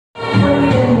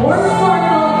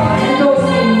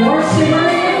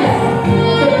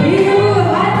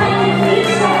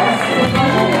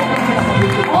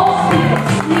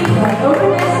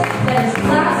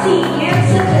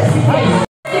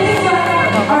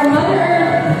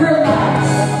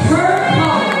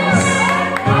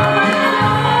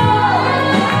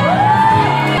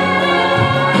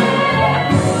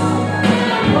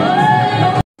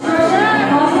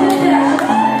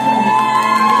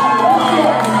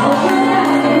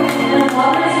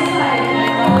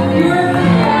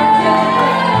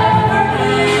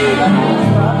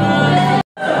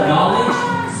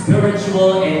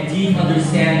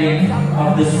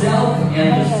the self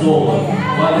and the soul,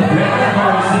 while the breath of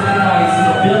power signifies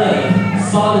stability,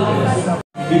 solidness,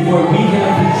 before we can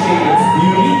appreciate its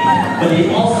beauty, but they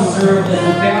also serve as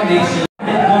the foundation.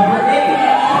 Number 8,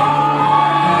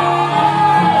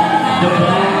 the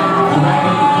black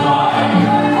dragonfly.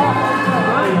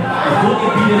 A fully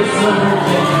beaded silver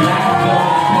and black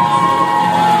velvet pencil,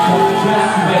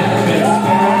 dressed with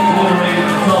transparent glittering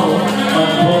tone on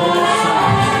both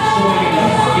sides, showing the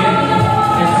skin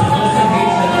and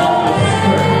sophistication of the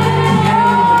skirt,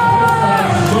 carrying the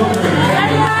precise sugar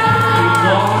necklace, a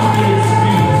long beaded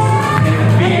sleeves, and a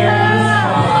beardless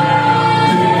crown,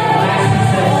 giving a classy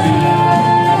sense to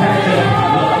passion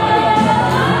love.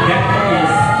 That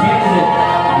is candidate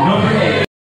number 8.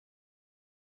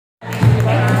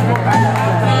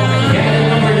 Candidate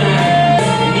number 9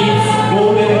 meets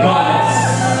Golden Goddess.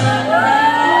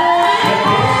 The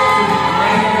picture to be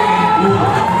primary and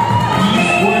gold.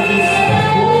 These gorgeous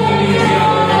golden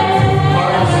geometry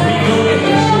are as regal and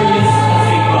luxurious as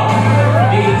they come.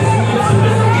 They exude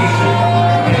sophistication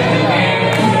and demand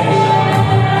attention.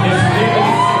 This very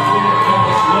significant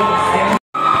finish look stands.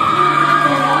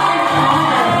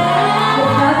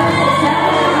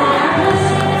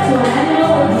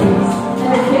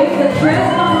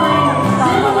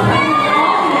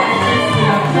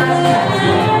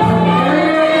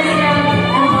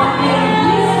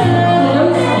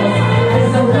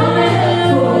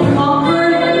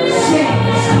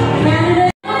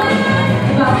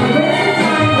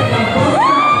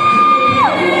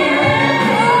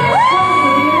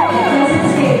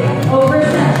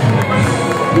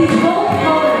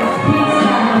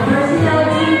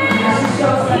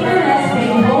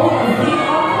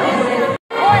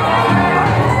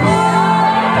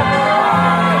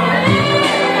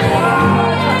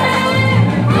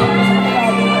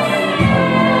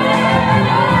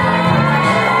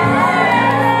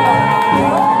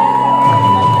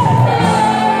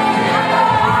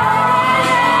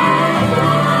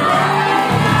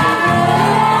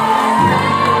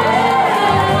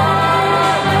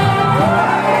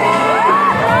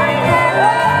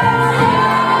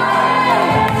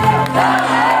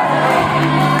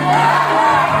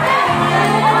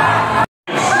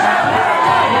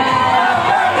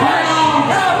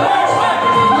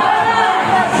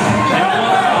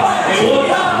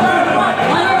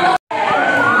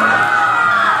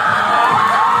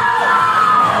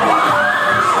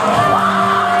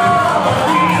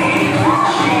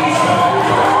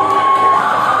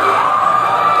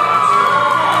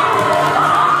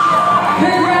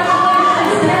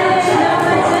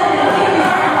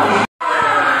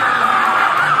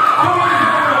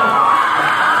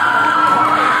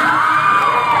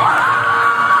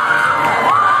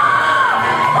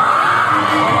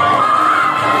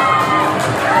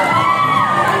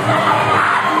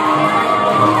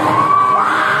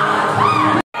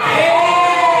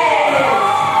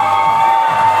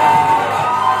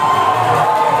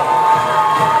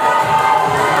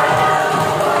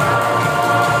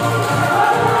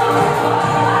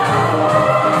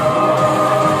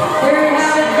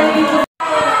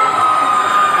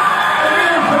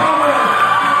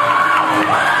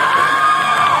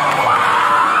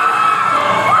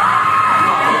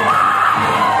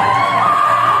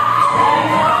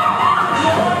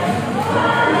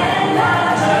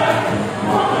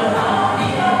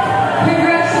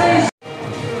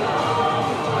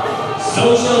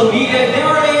 Social media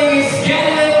darlings,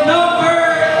 candidate number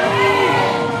 8.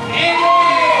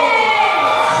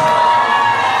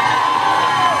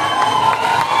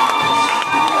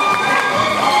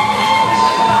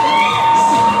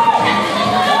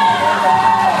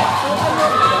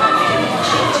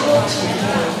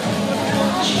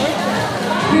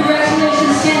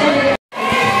 Congratulations, candidate. I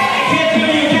can't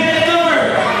give you candidate number.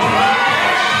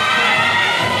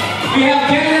 We have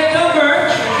candidate number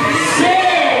 6.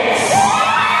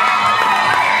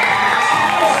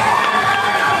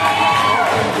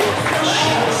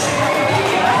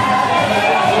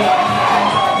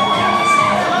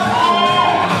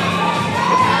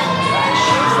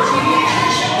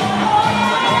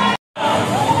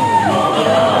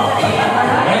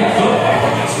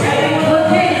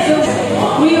 Okay, so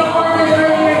we honored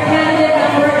earlier candidate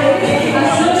number 8, a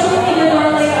social media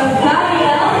darling of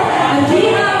Gabrielle, and we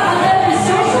have another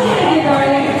social media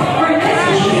darling for next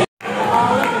week.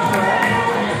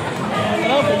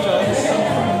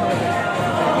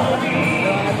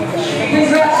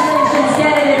 Congratulations,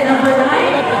 candidate number 9.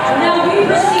 Now we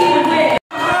proceed with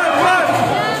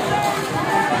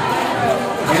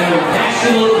And the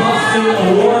National Costume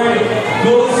Award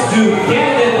goes to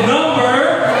candidate number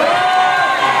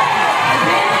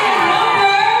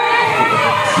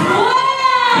 12.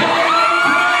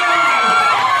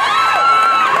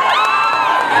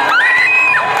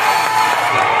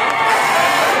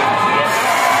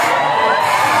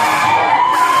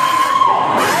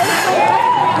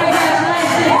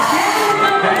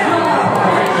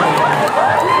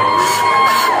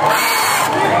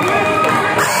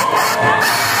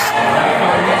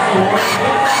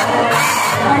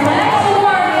 our